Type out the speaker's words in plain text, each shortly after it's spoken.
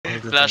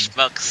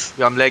Flashbacks.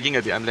 Yeah, I'm lagging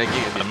a bit. I'm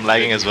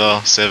lagging as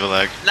well. Server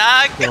lag.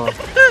 Lag!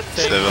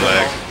 Server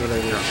lag.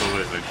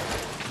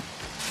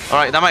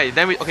 Alright,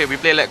 then we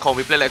play lag com.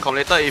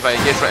 Later if I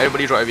engage,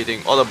 everybody drop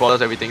everything. All the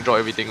brawlers, everything, drop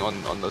everything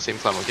on the same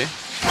climb, okay?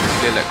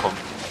 Play lag com.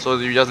 So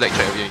you just lag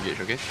check every engage,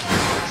 okay?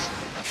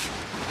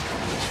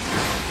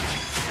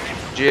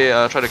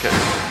 GA, try to catch.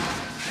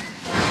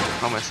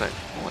 Come west side.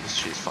 Oh, this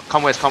shit is fuck.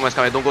 Come west.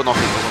 Don't go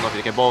northeast.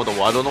 They can ball the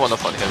wall. I don't know what the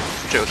fuck they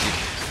have. Check see.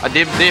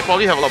 They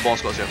probably have a lot of bomb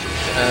spots here too.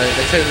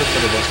 Let's try to look for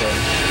the boss one.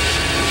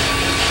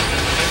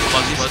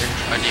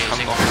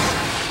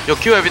 Yo,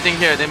 kill everything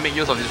here and then make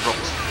use of these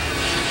rocks.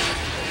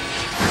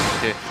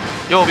 Okay.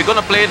 Yo, we're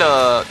gonna play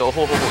the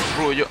whole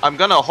bro. I'm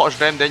gonna hodge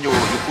them, then you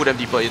pull them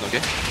deeper in, okay?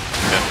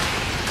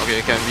 Yeah.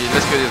 Okay, can we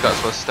let's kill these guards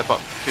first. Step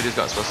up. Kill these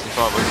guards first. In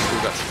front of these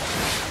two guards.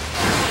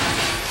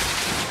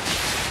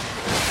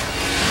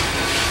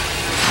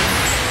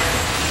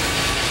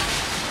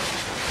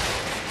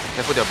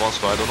 Careful their bomb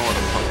squad, I don't know what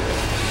the fuck.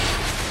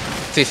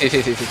 See. The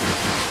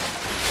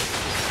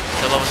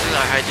bombs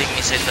are hiding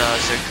inside the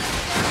circle.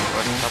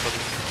 Or on top of it.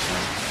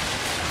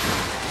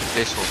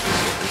 Play slow.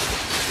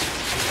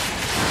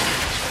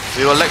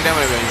 We will lag them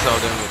when we're inside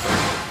of them later.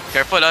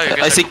 Careful,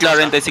 I see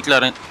Clarent. Okay,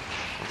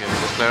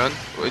 there's Clarent.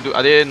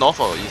 Are they north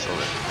or east or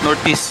west?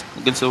 Northeast,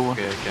 against the wall.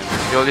 Okay, I can.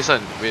 Yo,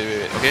 listen.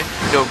 Wait. Okay.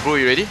 Yo, bro,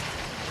 you ready?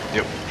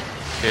 Yep.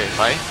 Okay,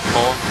 5,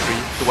 4, 3,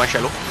 2, 1,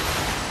 shallow.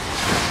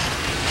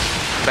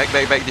 Back.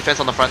 Defense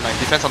on the front line.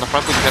 Put defense on the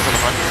front.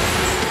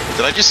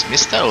 Did I just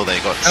miss that or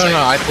they got saved?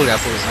 No, I pulled it.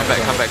 Come back.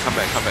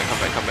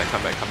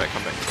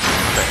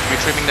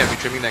 Retrimming them.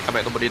 Come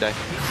back. Nobody die.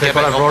 They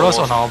got brawlers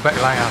on our back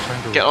line.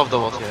 Trying to get off the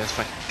walls. Yeah, that's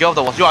fine. Get off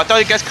the walls. Yo, I tell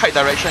you guys, kite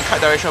direction.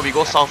 We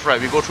go south,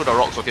 right? We go through the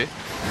rocks, okay?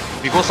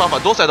 We go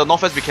south. Those at the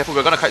northwest, be careful.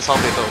 We're gonna kite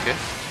south later, okay?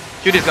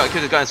 Kill this guy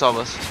and south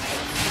us.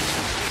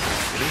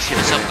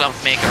 There's some clump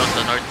maker on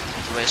the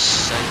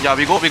northwest side. Yeah,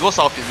 we go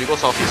southeast. We go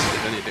south. We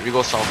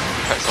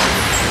kite south.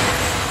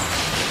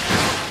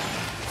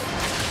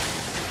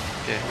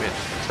 Okay, wait.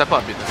 Step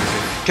up a bit.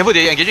 Careful,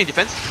 they're engaging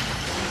defense.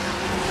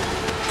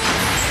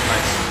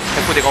 Nice.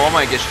 Careful, they got one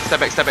more engage. Step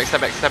back now.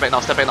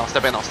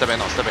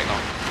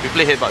 We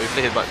play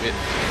headbutt. Wait.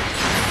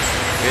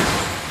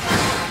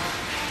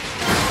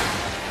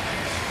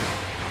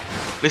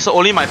 Listen,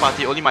 only my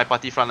party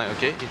front line,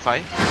 okay? In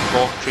 5,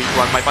 4, 3, 2,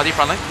 1. My party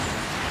front line.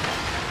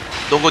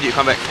 Don't go deep,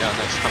 come back. Yeah,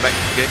 nice. Come back,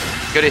 okay?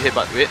 Get it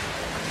headbutt, wait.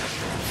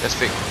 That's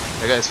fake.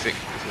 That guy is fake.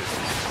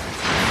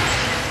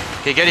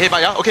 Okay, get it headbutt,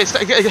 yeah? Okay,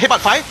 headbutt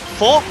 5,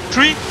 4,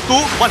 3, 2,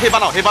 1,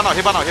 headbutt now.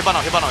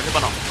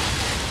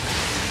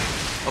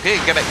 Okay,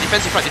 get back,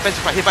 defense in front,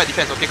 headbutt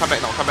defense. Okay, come back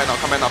now. Come back,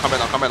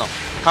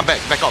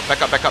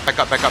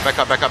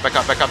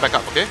 back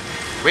up, okay?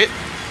 Wait.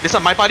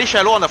 Listen, my party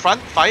shallow on the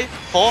front. 5,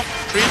 4,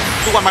 3,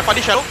 2, 1, my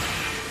party shallow.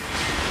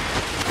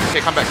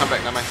 Okay, come back. Come back.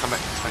 It's fine.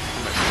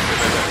 Come back.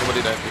 Nobody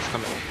there, please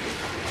come back.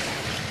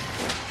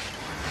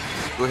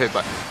 Go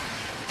headbutt.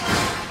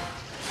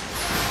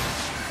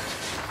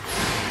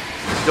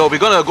 Yo, we're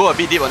gonna go a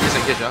bit deep on this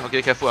engage,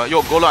 okay, careful.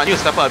 Yo, Golo, I need to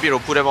step up a bit or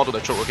pull them all to the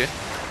choke, okay?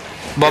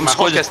 Bomb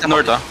squad is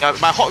north, Yeah,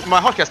 my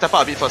hot can step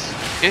up a bit first,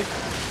 okay?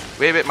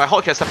 Wait, my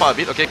hot can step up a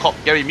bit, okay?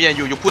 Gary, me and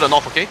you pull the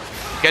north, okay?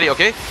 Get it,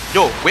 okay?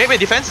 Yo, wait,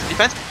 defense.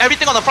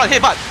 Everything on the front, hey,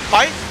 bud.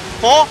 5,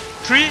 4,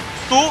 3,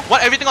 2,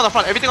 1, everything on the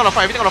front.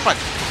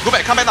 Go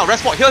back, come back now,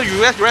 rest spot. Here,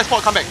 you rest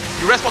spot, come back.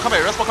 Rest spot, come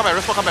back.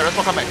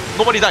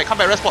 Nobody die, come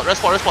back, rest spot.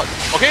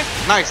 Okay?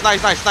 Nice,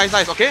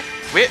 okay?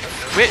 Wait,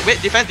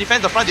 defense the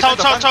front, Chow.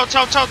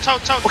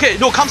 Okay,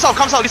 no, come south,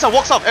 listen,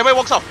 walk south, everyone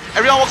walk south,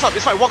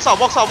 it's fine, walk south.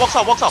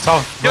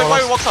 Here,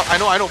 why we walk south? I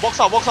know, walk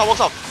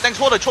south. Thanks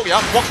for the choke,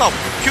 yeah, walk south.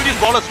 Kill these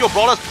brawlers,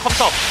 come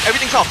south.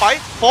 Everything south, 5,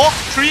 4,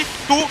 3,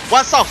 2,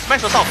 1, south.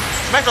 Smash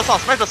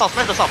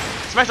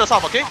the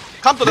south, okay?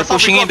 Come to the south.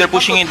 They're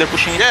pushing in.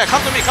 Yeah,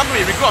 come to me,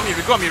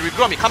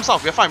 recruit me. Come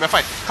south, we're fine.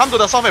 Come to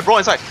the south and brawl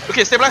inside.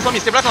 Okay, stabilize on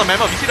the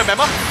member. We see the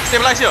member.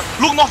 Stabilize here.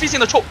 Look northeast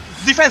in the choke.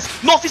 Defense.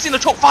 Northeast in the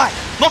choke. 5.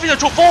 Northeast in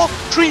the choke. 4,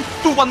 3,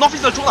 2, 1.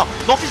 Northeast in the choke now.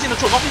 Northeast in the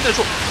choke.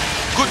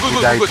 Good.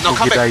 Now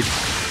come back.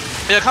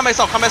 Yeah, come back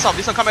south.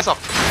 Listen, come back south.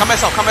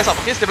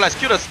 Okay, stabilize.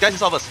 Kill the guys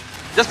inside us.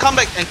 Just come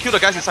back and kill the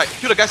guys inside.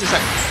 Yo,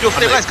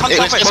 stabilize. Come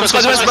south.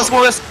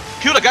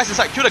 Kill the guys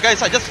inside.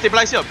 Just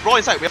stabilize here. Brawl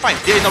inside. We're fine.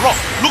 They're in the rock.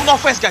 Look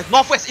northwest, guys.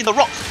 Northwest in the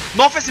rocks.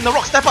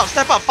 Step up.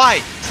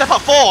 5. Step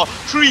up. 4,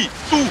 3,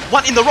 2,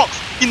 1. In the rocks.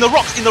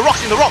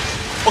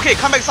 Okay,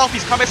 come back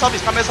southeast. Now.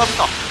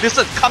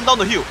 Listen, come down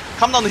the hill.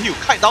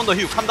 Kite down the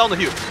hill.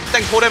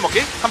 Thanks for them,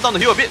 okay? Come down the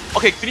hill a bit.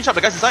 Okay, finish up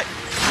the guys inside.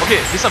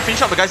 Okay, listen,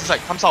 finish up the guys inside.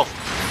 Come south.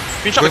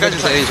 Finish up the guys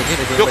inside.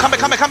 Yo, come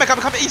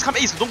back east.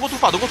 Don't go too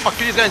far.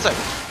 Kill this guy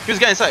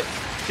inside.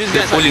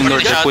 They're pulling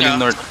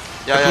north.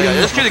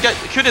 Yeah. Just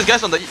kill these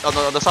guys on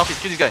the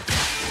southeast. Kill this guy.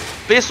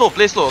 Play slow.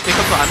 Okay,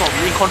 come on.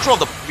 We're in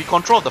control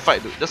of the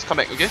fight, dude. Just come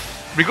back, okay?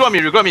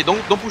 Regroup me.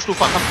 Don't push too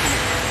far.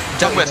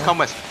 Come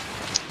west.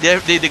 They're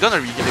gonna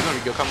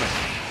regroup. Come west.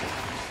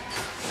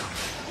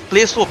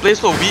 Play slow.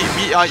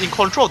 We are in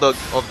control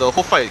of the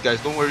whole fight, guys.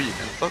 Don't worry.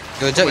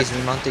 Your Jack is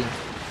remounting.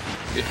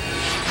 Okay.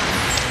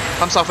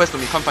 Come southwest to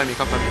me. Come find me.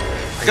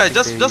 Guys,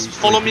 just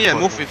follow me and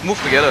move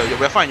together.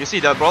 We're fine. You see,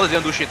 their brawlers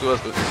didn't do shit to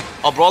us, dude.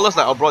 Our brawlers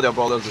like our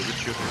brawlers, dude.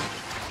 It's true.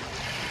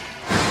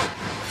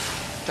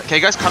 Can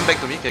you guys come back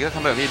to me? Can you guys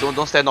come back to me?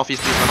 Don't stand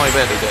northeast, please. We're not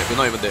even there. We're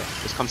not even there.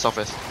 Just come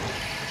southwest.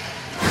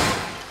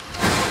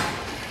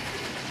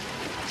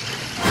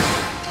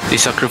 They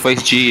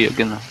sacrifice G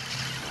again.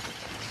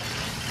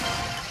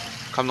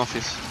 Come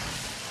northeast.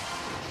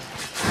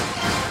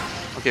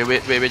 Okay,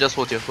 wait, just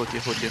hold here.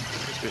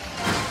 Just wait.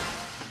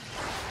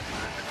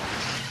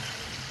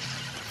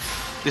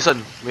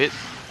 Listen, wait.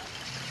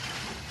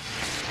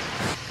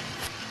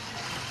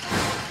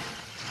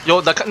 Yo,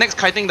 the next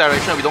kiting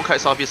direction, we don't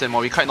kite southeast anymore,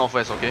 we kite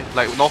northwest, okay?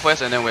 Like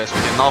northwest and then west,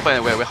 okay? Northwest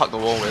and west, we hug the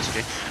wall west,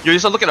 okay? You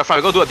just look at the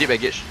front, we're gonna do a deep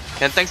engage.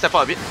 Can tank step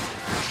out a bit?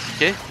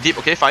 Okay, deep,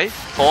 okay? 5,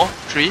 4,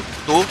 3,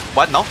 2,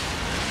 1, now.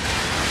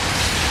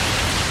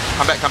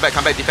 Come back,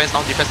 defense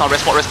now,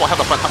 resport, have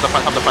the front,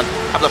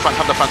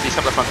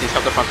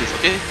 please,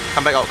 okay?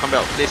 Come back out,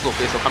 play slow,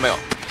 come back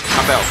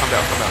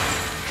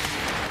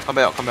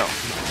out.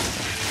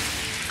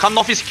 Come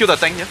northeast, kill the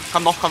tank here.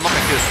 Come north and kill it.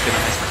 Okay,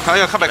 nice.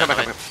 Come back. Yeah.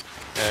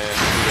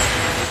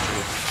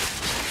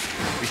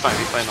 We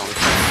fine now.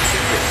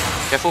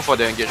 Okay, careful for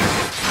the engage,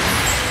 okay?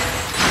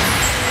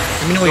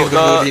 Let me know when you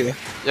go deep.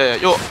 Yeah.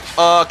 Yo,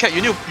 Cat,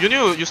 you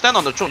stand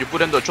on the choke, you put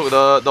them to the choke.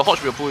 The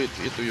Hodge will pull it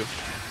to you.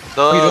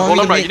 The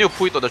golem, right, you need to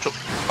pull it to the choke.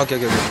 Okay.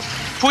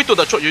 Pull it to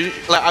the choke.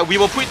 We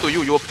will pull it to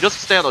you. You will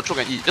just stay on the choke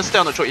and eat. Just stay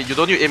on the choke. You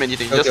don't need to aim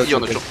anything. Just eat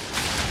on the choke.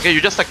 Okay,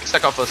 you just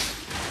stack up first.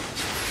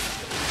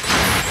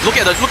 Look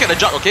at the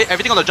jug, okay?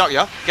 Everything on the jug,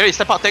 yeah? Gary,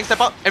 step out, tank,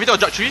 step out. Everything on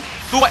jug, 3,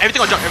 2, 1,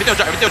 everything on jug.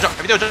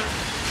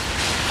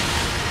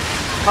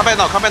 Come back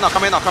now. Put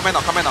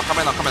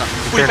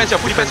defense here.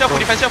 Put defense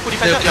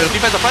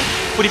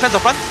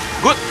up front.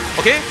 Good.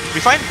 Okay, we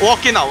fine.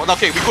 Walk in now.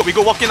 Okay, we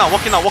go. Walk in now.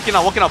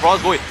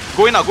 Bros,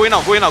 go in now.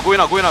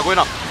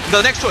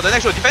 The next row.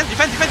 Defense.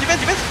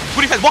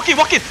 Good defense. Walk in.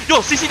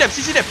 Yo, CC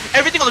them.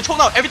 Everything on the choke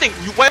now. Everything.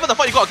 Whatever the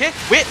fuck you got. Okay.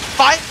 Wait.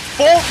 5,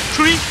 4,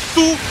 3,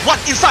 2, 1.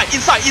 Inside.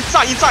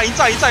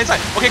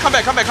 Okay, come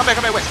back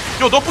west.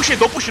 Yo, don't push it.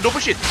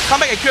 Come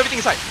back and kill everything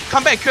inside.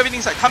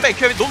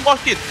 Don't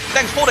walk in.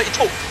 Thanks for the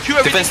choke. Kill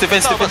everything.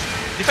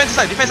 Defense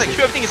inside.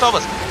 Kill everything inside of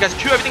us. Guys,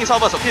 kill everything inside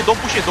of us. Okay, don't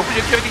push it. Kill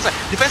everything inside.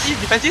 Defense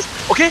is.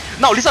 Okay.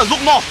 Now listen.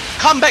 Look north.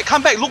 Come back.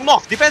 Look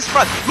north. Defense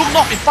front. Look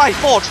north in 5,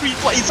 4, 3,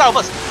 2. Inside of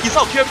us.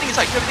 Kill everything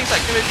inside.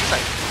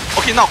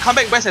 Okay, now come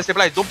back west and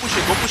stabilize. Don't push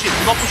it. Do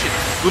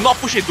not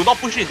push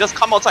it. Just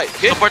come outside.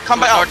 Okay. Support,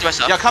 come back out.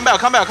 Northwest, Yeah, come out,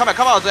 Derek. Okay.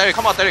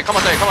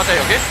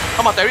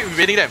 Come out, Derek. We're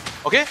waiting them.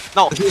 Okay.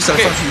 Now. He's at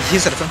the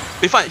front.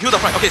 Be fine. Heal the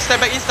front. Okay. Step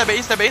back in.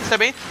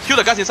 Kill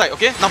the guys inside.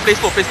 Okay. Now play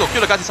slow.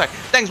 Kill the guys inside.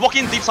 Thanks. Walk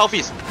in deep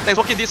southeast.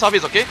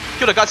 Okay.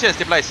 Kill the guys here and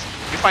stabilize.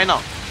 We fine now.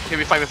 Okay.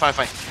 We fine.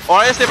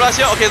 Alright. Stabilize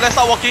here. Okay. Let's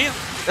start walking.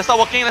 Boys. Let's start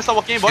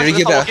walking.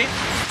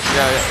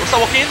 Yeah. We'll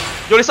start walking.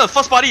 Yo, listen.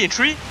 First party in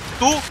 3,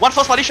 2, 1.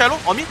 First party shallow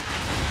on me.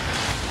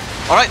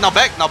 Alright, now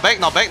back. Back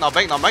now.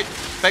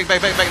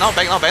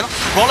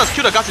 Brawlers,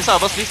 kill the guys inside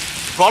of us, please.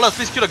 Kill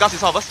the guys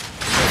inside of us.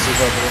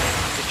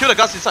 Kill the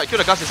guys inside.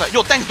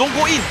 Yo, tanks, don't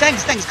go in.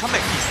 Tanks, come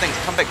back, please.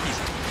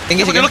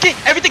 Okay, looking.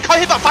 Everything, come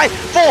headbutt. 5,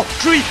 4,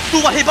 3,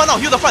 2, 1. Headbutt now.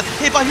 Heal the front.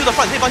 Headbutt, heal the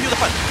front.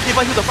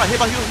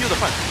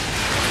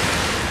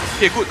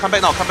 Okay, good. Come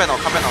back now.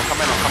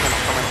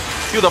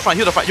 Heal the front.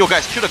 Yo,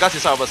 guys, kill the guys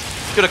inside of us.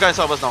 Kill the guy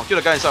inside of us.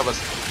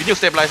 We need to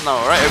stabilize now,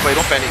 alright? Everybody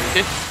don't panic,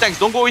 okay? Thanks,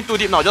 don't go in too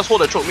deep now. Just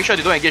hold the choke. Make sure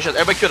they don't engage us.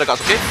 Everybody kill the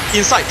guys, okay?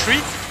 Inside, 3,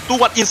 2,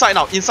 1. Inside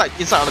now. Inside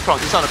on the crown.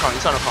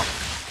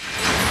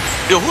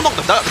 Yo, who knocked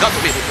the guards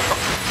away?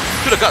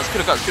 Kill the guards,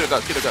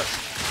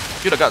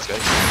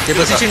 guys. They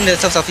position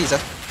themselves southeast,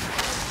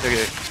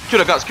 Okay. Kill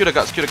the guards.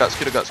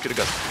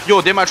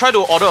 Yo, they might try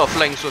to order a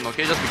flank soon,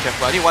 okay? Just be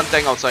careful. I need one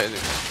tank outside.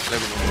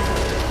 Let me know.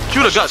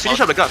 Kill the guards.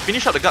 Finish up the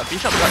guard.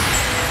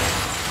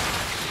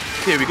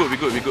 Okay, we good.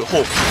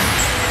 Hold.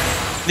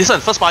 Listen,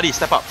 first party,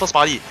 step up. First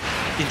party.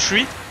 In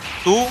 3,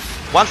 2,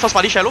 1. First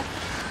party shallow.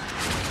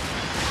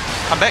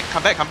 Come back.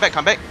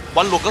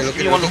 One locus.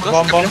 Give me one locus.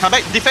 Come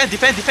back. Defend.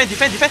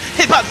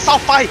 Headbutt.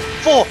 South 5,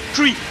 4,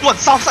 3, 2, 1.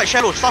 South side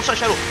shallow.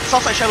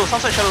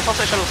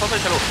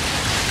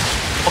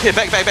 Okay,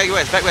 back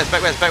west.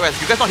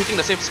 You guys not hitting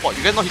the same spot.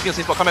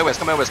 Come back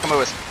west.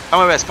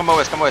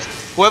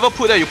 Whoever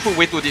put there, you put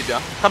way too deep,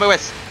 yeah? Come back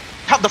west.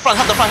 Help the front.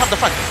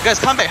 Guys,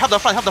 come back. Help the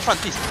front,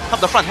 please. Help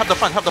the front, please.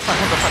 Help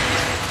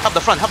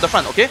the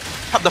front, okay?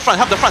 Help the front.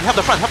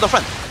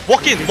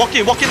 Walk in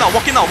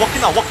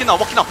now.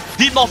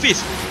 Deep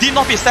northeast.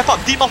 Step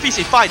up. Deep northeast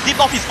in 5. Deep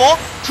northeast 4,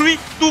 3,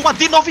 2, 1.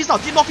 Deep northeast now.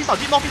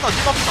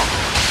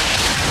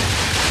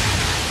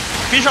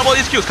 Finish up all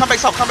these kills. Come back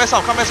south.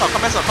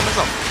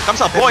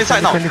 Brawl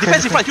inside now.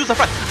 Defense in front. Use the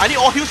front. I need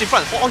all heals in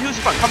front.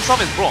 Come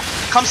south and brawl.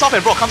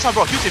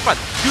 Heals in front.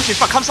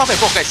 Come south and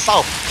brawl. Guys,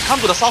 south. Come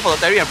to the south of the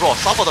Terry and brawl.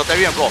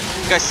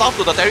 Guys, south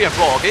to the Terry and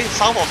brawl. Okay,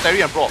 south of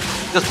Terry and brawl.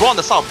 Just brawl on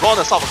the south.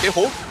 Okay,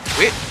 hold.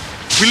 Wait.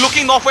 We're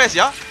looking northwest,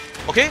 yeah.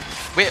 Okay.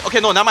 Wait.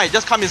 Okay, no, never mind.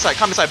 Just come inside.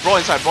 Brawl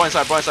inside.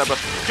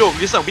 Yo,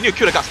 listen. We need to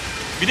kill the guards.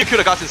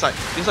 Inside.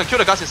 Listen, kill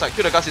the guards inside.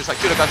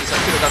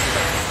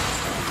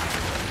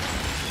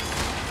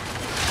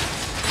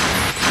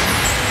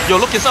 Yo,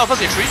 look inside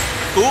first in 3,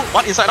 2,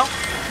 1, inside now.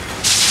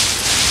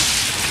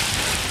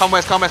 Come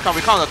west, come west, come.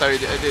 We count the Terry.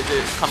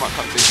 Come on,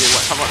 come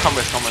west, come on, come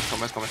west, come on west, come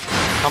on west,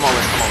 come on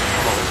west, come on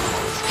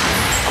west,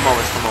 come on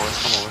west, come on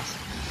west, come on west.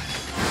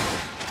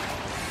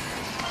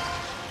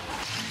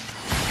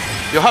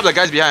 Yo, help the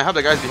guys behind, please. Help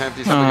the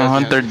guys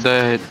Hunter behind.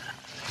 died.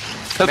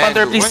 Help Man,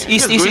 Hunter, dude, please. why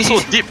East, you east, going east, so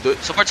east. deep, dude.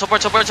 Support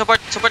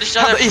each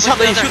Help other. the east, heal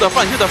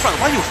the front.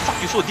 Why you fuck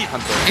you so deep,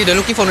 Hunter? Hey, they're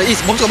looking for the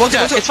east. Box,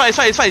 Yeah,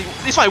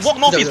 it's fine. Walk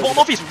northeast,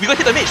 We go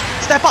hit the mage.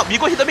 Step up, we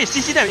go hit the mage.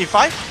 CC them in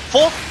 5,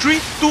 4, 3,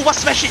 2, 1.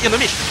 Smash it in the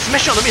mage.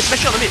 Smash it on the mage.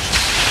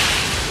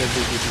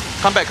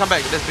 Come back.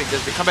 That's big.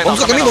 Come back now.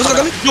 Bombs are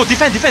coming. Yo,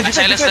 defend.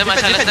 silence them.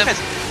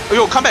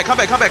 Yo, come back. Come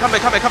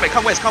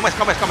west.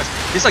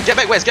 Listen, get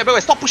back west.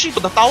 Stop pushing to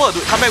the tower,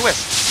 dude. Come back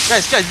west.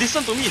 Guys,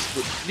 listen to me,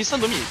 dude. Listen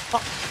to me.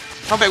 Fuck.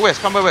 Come back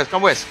west.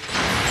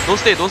 Don't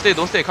stay.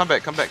 Come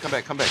back. Come out.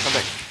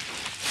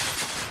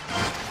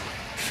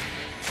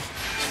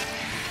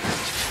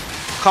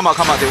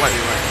 They white.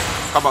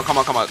 Come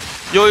out.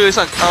 Yo,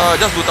 listen.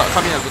 Just loot up.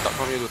 Come in and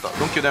loot up.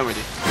 Don't kill them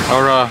already.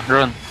 Aura,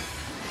 run.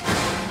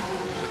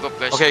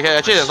 Okay.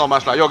 Actually, there's not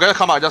much lah. Yo, guys,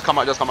 come out. Just come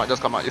out. It's fine.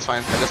 Just come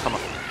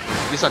out.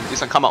 Listen.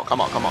 Come out.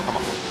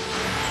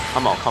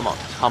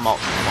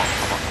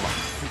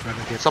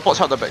 Support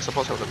help the back.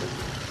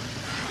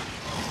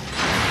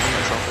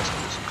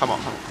 Come out.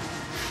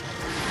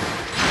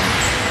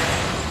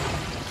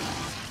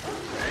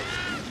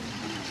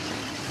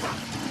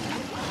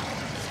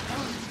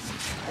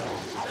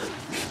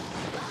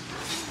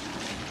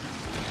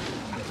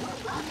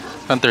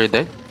 Hunter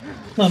dead?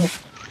 No.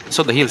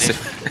 So the heals. Heal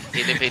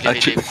him.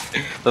 Actually,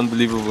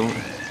 unbelievable.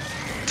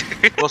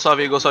 Go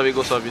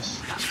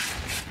service.